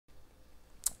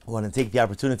I want to take the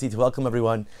opportunity to welcome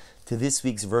everyone to this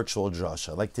week's virtual drasha.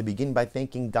 I'd like to begin by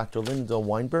thanking Dr. Linda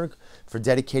Weinberg for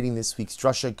dedicating this week's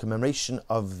drasha in commemoration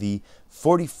of the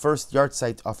 41st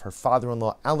yahrzeit of her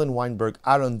father-in-law, Alan Weinberg,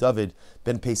 Aaron David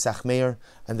ben Pesach Meir,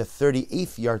 and the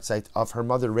 38th yahrzeit of her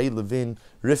mother, Ray Levin,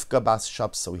 Rivka Bas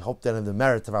Shapsa. We hope that in the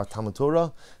merit of our Talmud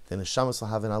Torah, the Neshamas will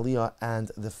have an aliyah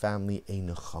and the family a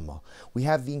nechama. We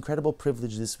have the incredible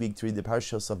privilege this week to read the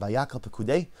parashos of Vayakal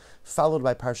Pekudei, followed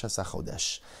by Parshas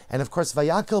HaChodesh. And of course,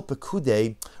 Vayakal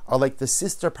Pekudei are like the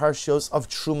sister parashos of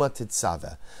Truma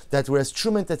Tetzaveh. That whereas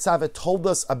Truma Tetzaveh told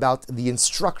us about the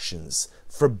instructions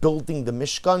for building the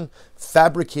Mishkan,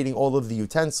 fabricating all of the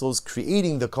utensils,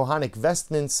 creating the Kohanic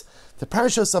vestments, the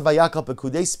parashos of Vayakal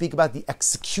Pekudei speak about the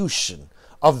execution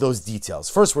of those details.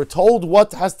 First, we're told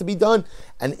what has to be done,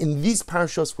 and in these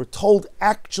parashos, we're told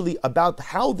actually about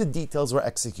how the details were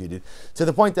executed, to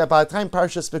the point that by the time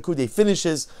Parashas Pekudei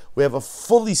finishes, we have a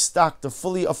fully stocked, a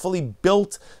fully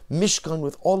built Mishkan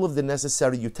with all of the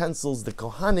necessary utensils. The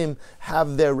Kohanim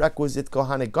have their requisite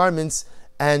Kohanic garments,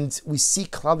 and we see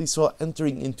Klal Yisrael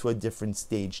entering into a different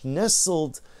stage.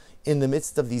 Nestled in the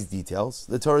midst of these details,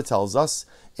 the Torah tells us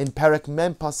in Perek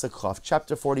Mem Pasuk Chav,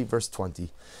 chapter 40, verse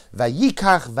 20,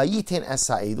 Vayikach vayiten es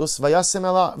ha'edus vayasem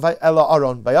ela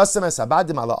Aron vayasem es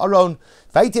habadim ala Aron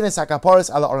vayiten es hakaparos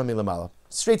ala Aron milamala.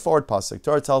 Straightforward pasuk.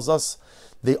 Torah tells us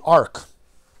the ark,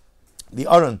 the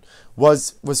Aron,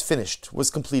 was finished, was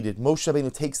completed. Moshe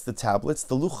Rabbeinu takes the tablets,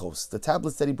 the luchos, the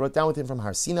tablets that he brought down with him from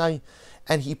Har Sinai,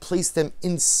 and he placed them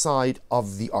inside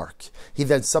of the ark. He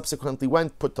then subsequently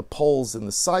went, put the poles in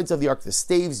the sides of the ark, the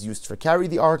staves used for carry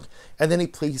the ark, and then he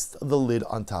placed the lid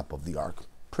on top of the ark.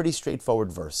 Pretty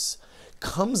straightforward verse.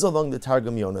 Comes along the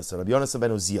Targum Yonas, Rabbi Yonas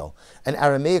ben Uziel, an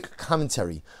Aramaic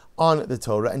commentary on the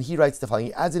Torah, and he writes the following.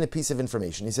 He adds in a piece of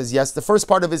information. He says, yes, the first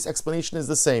part of his explanation is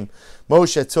the same.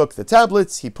 Moshe took the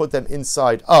tablets, he put them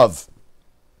inside of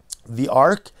the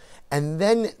ark, and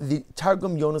then the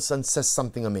Targum Yonasan says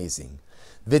something amazing.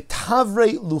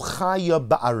 V'tavrei luchaya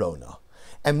ba'arona.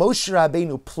 And Moshe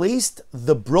Rabbeinu placed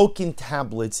the broken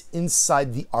tablets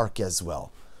inside the ark as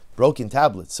well. Broken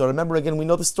tablets. So remember again, we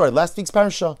know the story. Last week's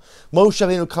parasha, Moshe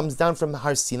Rabbeinu comes down from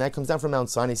Har Sinai, comes down from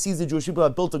Mount Sinai, sees the Jewish people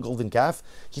have built a golden calf.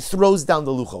 He throws down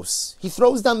the luchos. He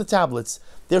throws down the tablets.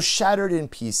 They're shattered in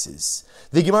pieces.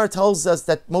 The Gemara tells us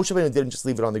that Moshe Rabbeinu didn't just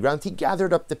leave it on the ground. He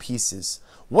gathered up the pieces.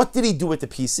 What did he do with the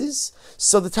pieces?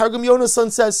 So the Targum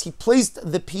Yonasan says he placed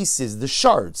the pieces, the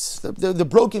shards, the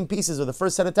broken pieces of the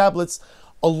first set of tablets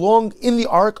in the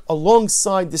ark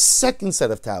alongside the second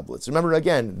set of tablets. Remember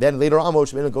again, then later on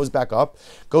Moshe Rabbeinu goes back up,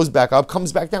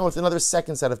 comes back down with another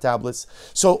second set of tablets.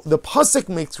 So the pasuk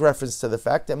makes reference to the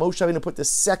fact that Moshe Rabbeinu put the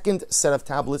second set of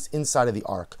tablets inside of the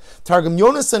ark. Targum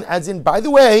Yonasan adds in, by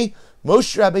the way,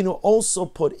 Moshe Rabbeinu also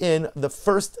put in the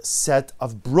first set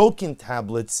of broken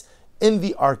tablets in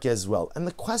the ark as well. And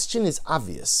the question is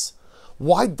obvious.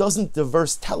 Why doesn't the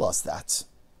verse tell us that?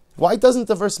 Why doesn't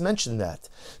the verse mention that?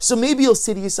 So maybe you'll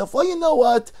say to yourself, well, you know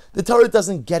what? The Torah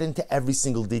doesn't get into every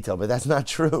single detail, but that's not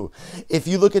true. If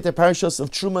you look at the parashos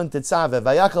of Truma and Tetzaveh,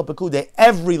 Vayakal Pekudei,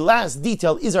 every last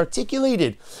detail is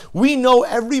articulated. We know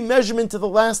every measurement to the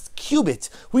last cubit.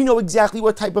 We know exactly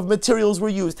what type of materials were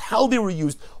used, how they were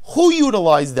used, who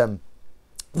utilized them,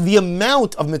 the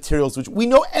amount of materials, which we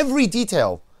know every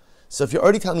detail. So if you're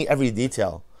already telling me every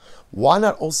detail, why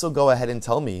not also go ahead and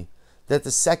tell me that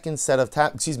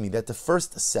that the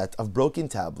first set of broken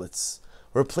tablets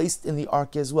were placed in the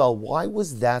ark as well? Why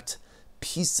was that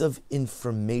piece of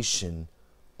information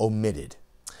omitted?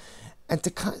 And to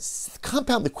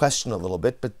compound the question a little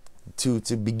bit, but to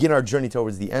begin our journey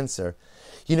towards the answer,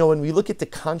 when we look at the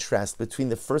contrast between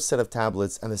the first set of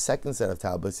tablets and the second set of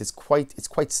tablets, it's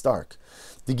quite stark.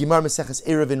 The Gemara Maseches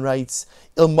Eruvin writes,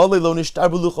 "Ilmale lo nishtar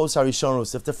b'luchos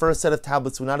harishonos." If the first set of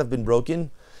tablets would not have been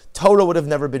broken, Torah would have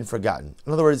never been forgotten.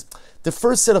 In other words, the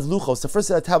first set of luchos, the first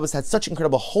set of tablets had such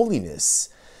incredible holiness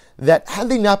that had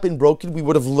they not been broken, we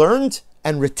would have learned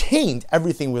and retained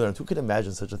everything we learned. Who could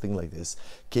imagine such a thing like this?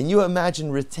 Can you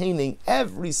imagine retaining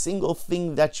every single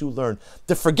thing that you learned?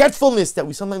 The forgetfulness that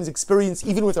we sometimes experience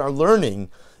even with our learning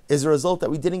is a result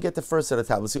that we didn't get the first set of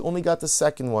tablets. We only got the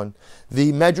second one.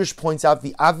 The Medrash points out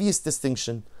the obvious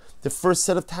distinction. The first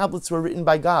set of tablets were written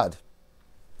by God.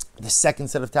 The second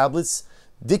set of tablets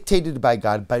dictated by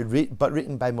God, but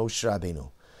written by Moshe Rabbeinu.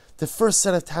 The first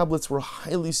set of tablets were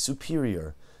highly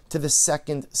superior to the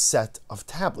second set of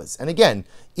tablets. And again,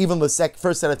 even the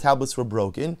first set of tablets were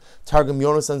broken. Targum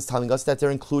Yonasan is telling us that they're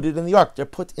included in the ark. They're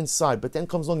put inside. But then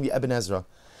comes along the Ibn Ezra.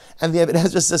 And the Ibn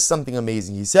Ezra says something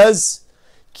amazing. He says,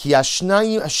 Ki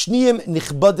ashniyim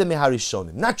nichbadeh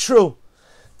meharishonim. Not true.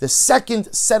 The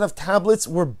second set of tablets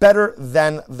were better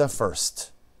than the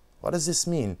first. What does this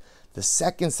mean? The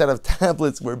second set of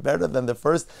tablets were better than the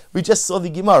first. We just saw the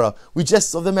Gemara. We just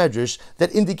saw the Medrash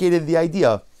that indicated the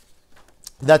idea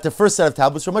that the first set of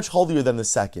tablets were much holier than the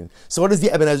second. So what does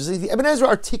the Ibn Ezra say? The Ibn Ezra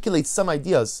articulates some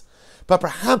ideas, but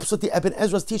perhaps what the Ibn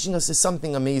Ezra is teaching us is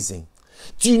something amazing.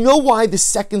 Do you know why the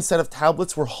second set of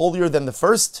tablets were holier than the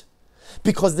first?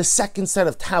 Because the second set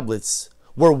of tablets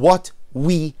were what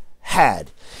we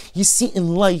had. You see,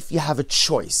 in life you have a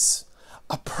choice.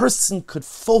 A person could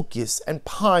focus and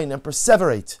pine and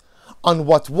perseverate on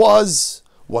what was,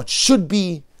 what should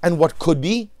be, and what could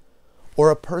be,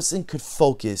 or a person could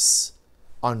focus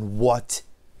on what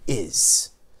is.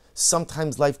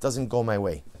 Sometimes life doesn't go my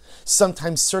way.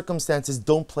 Sometimes circumstances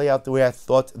don't play out the way I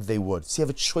thought they would. So you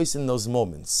have a choice in those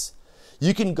moments.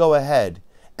 You can go ahead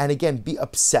and again be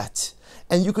upset.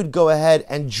 And you could go ahead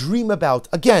and dream about,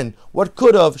 again, what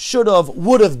could have, should have,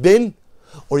 would have been.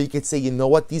 Or you could say, you know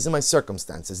what, these are my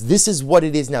circumstances. This is what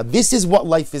it is now. This is what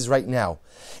life is right now.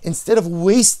 Instead of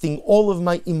wasting all of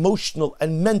my emotional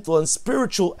and mental and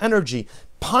spiritual energy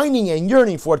pining and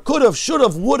yearning for what could have, should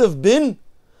have, would have been,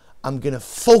 I'm going to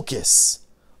focus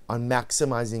on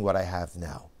maximizing what I have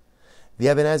now. The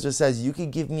Ibn Ezra says, you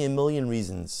could give me a million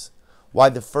reasons why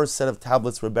the first set of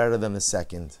tablets were better than the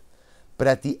second. But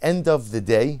at the end of the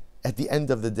day,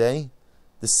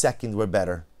 the second were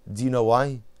better. Do you know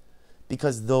why?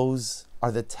 Because those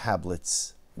are the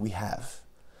tablets we have.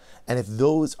 And if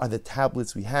those are the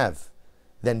tablets we have,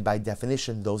 then by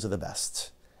definition, those are the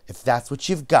best. If that's what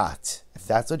you've got,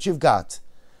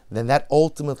 then that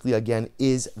ultimately, again,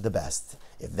 is the best.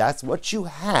 If that's what you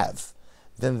have,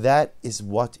 then that is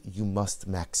what you must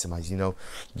maximize. You know,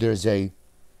 there's a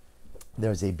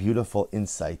beautiful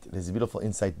insight. There's a beautiful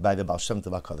insight by the Baal Shem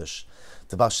Tov HaKadosh.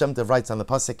 The Baal Shem Tov writes on the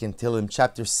Pasuk in Tehillim,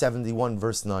 chapter 71,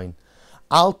 verse 9,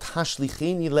 Al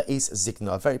tashlicheni le'es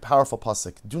zikna, a very powerful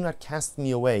pasuk. Do not cast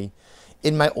me away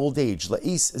in my old age.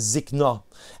 Le'es zikna.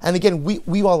 And again,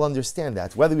 we all understand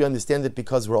that. Whether we understand it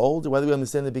because we're old, or whether we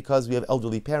understand it because we have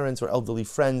elderly parents or elderly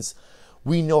friends,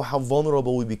 we know how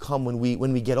vulnerable we become when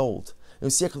we get old. And we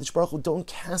say, HaKadosh Baruch Hu, don't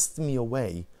cast me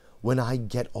away when I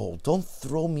get old. Don't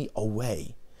throw me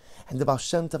away. And the Baal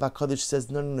Shem Tov HaKadosh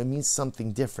says, no, it means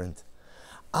something different.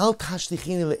 Al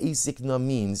tashlicheni le'es zikna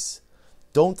means,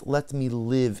 don't let me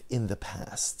live in the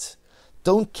past.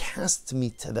 Don't cast me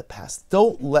to the past.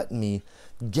 Don't let me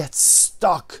get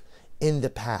stuck in the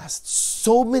past.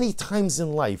 So many times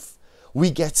in life,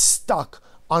 we get stuck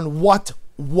on what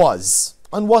was.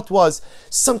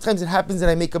 Sometimes it happens that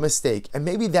I make a mistake, and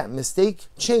maybe that mistake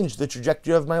changed the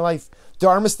trajectory of my life. There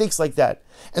are mistakes like that.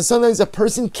 And sometimes a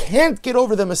person can't get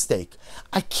over the mistake.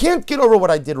 I can't get over what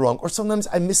I did wrong, or sometimes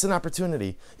I miss an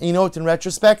opportunity. And you know what, in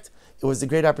retrospect, it was a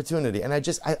great opportunity, and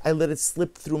I let it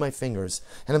slip through my fingers.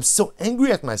 And I'm so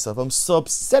angry at myself. I'm so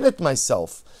upset at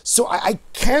myself. So I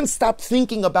can't stop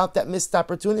thinking about that missed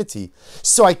opportunity.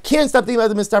 So I can't stop thinking about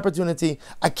the missed opportunity.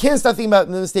 I can't stop thinking about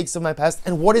the mistakes of my past.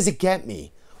 And what does it get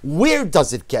me? Where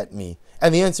does it get me?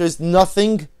 And the answer is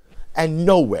nothing and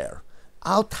nowhere.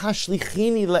 Al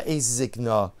tashlichini le'ez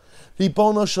zikna.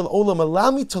 Ribono shel olam,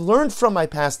 allow me to learn from my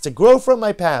past, to grow from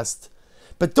my past.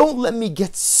 But don't let me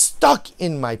get stuck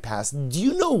in my past. Do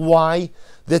you know why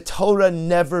the Torah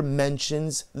never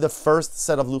mentions the first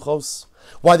set of luchos?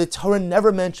 Why the Torah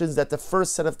never mentions that the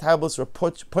first set of tablets were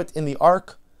put in the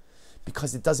ark?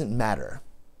 Because it doesn't matter.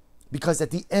 Because at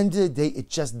the end of the day, it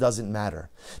just doesn't matter.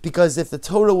 Because if the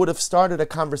Torah would have started a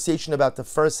conversation about the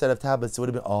first set of tablets, it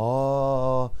would have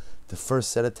been, the first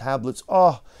set of tablets,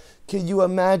 can you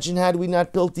imagine had we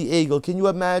not built the Egel? Can you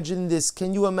imagine this?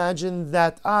 Can you imagine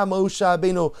that? Moshe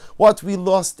Rabbeinu, what we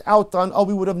lost out on,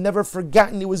 we would have never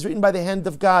forgotten. It was written by the hand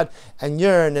of God. And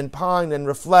yearn and pine and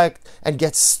reflect and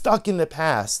get stuck in the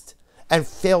past and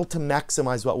fail to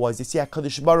maximize what was. You see,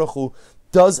 HaKadosh Baruch Hu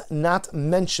does not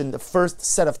mention the first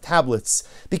set of tablets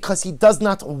because he does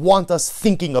not want us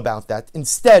thinking about that.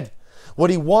 Instead, what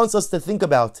he wants us to think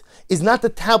about is not the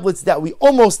tablets that we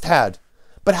almost had,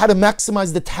 but how to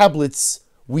maximize the tablets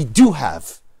we do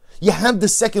have. You have the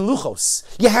second luchos.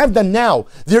 You have them now.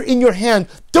 They're in your hand.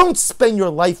 Don't spend your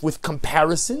life with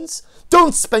comparisons.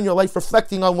 Don't spend your life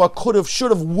reflecting on what could have,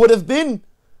 should have, would have been.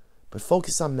 But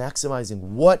focus on maximizing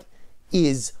what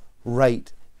is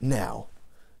right now.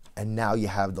 And now you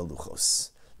have the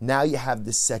luchos. Now you have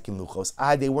the second luchos.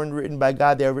 They weren't written by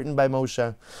God. They were written by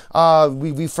Moshe.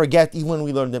 We forget even when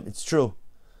we learn them. It's true.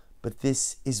 But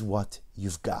this is what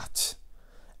you've got.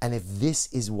 And if this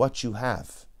is what you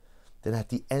have, then at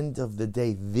the end of the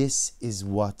day, this is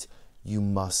what you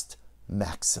must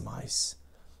maximize.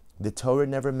 The Torah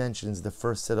never mentions the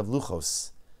first set of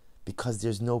luchos because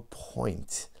there's no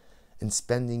point. in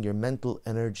spending your mental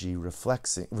energy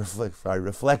reflecting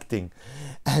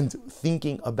and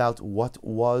thinking about what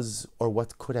was or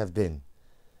what could have been.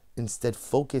 Instead,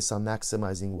 focus on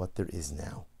maximizing what there is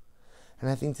now. And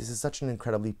I think this is such an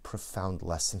incredibly profound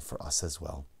lesson for us as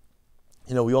well.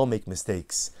 You know, we all make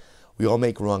mistakes. We all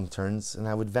make wrong turns. And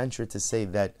I would venture to say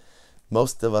that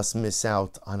most of us miss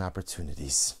out on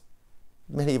opportunities.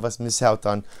 Many of us miss out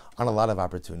on a lot of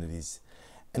opportunities.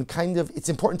 And it's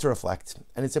important to reflect.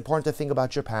 And it's important to think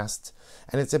about your past.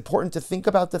 And it's important to think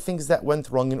about the things that went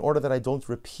wrong in order that I don't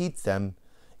repeat them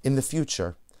in the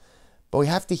future. But we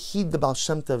have to heed the Baal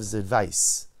Shem Tov's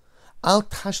advice. Al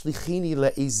tashlichini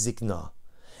le'ez zikna.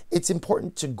 It's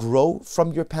important to grow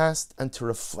from your past and to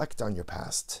reflect on your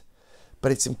past.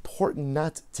 But it's important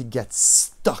not to get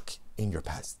stuck in your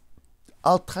past.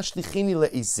 Al tashlichini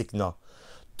le'ez zikna.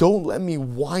 Don't let me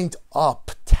wind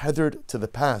up tethered to the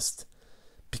past,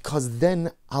 because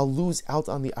then I'll lose out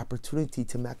on the opportunity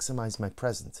to maximize my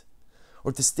present.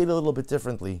 Or to state a little bit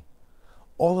differently,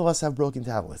 all of us have broken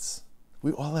tablets.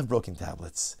 We all have broken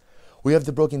tablets. We have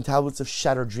the broken tablets of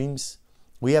shattered dreams.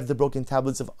 We have the broken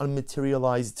tablets of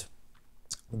unmaterialized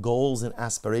goals and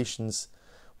aspirations.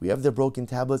 We have the broken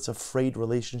tablets of frayed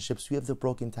relationships. We have the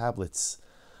broken tablets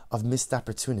of missed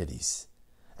opportunities.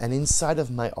 And inside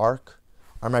of my ark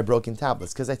are my broken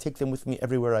tablets, because I take them with me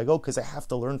everywhere I go, because I have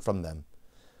to learn from them.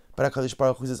 But HaKadosh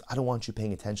Baruch Hu says, I don't want you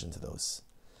paying attention to those.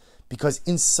 Because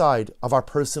inside of our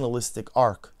personalistic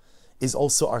ark is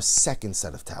also our second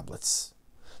set of tablets.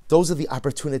 Those are the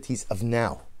opportunities of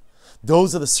now.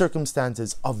 Those are the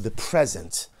circumstances of the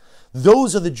present.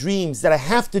 Those are the dreams that I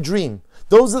have to dream.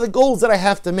 Those are the goals that I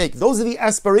have to make. Those are the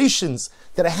aspirations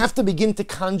that I have to begin to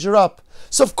conjure up.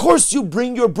 So of course you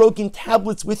bring your broken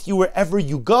tablets with you wherever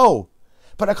you go.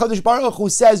 But HaKadosh Baruch Hu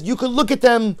says you can look at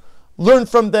them, learn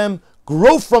from them,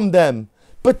 grow from them,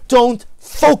 but don't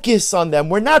focus on them.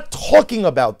 We're not talking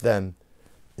about them.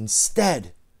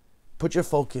 Instead, put your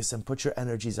focus and put your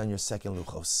energies on your second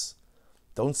luchos.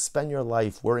 Don't spend your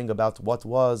life worrying about what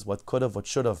was, what could have, what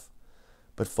should have,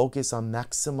 but focus on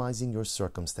maximizing your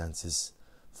circumstances.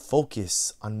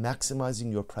 Focus on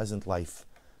maximizing your present life.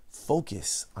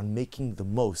 Focus on making the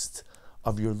most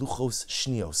of your luchos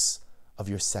shnios, of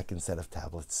your second set of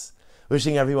tablets.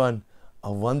 Wishing everyone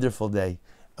a wonderful day,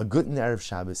 a good Erev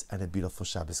Shabbos, and a beautiful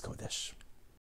Shabbos Kodesh.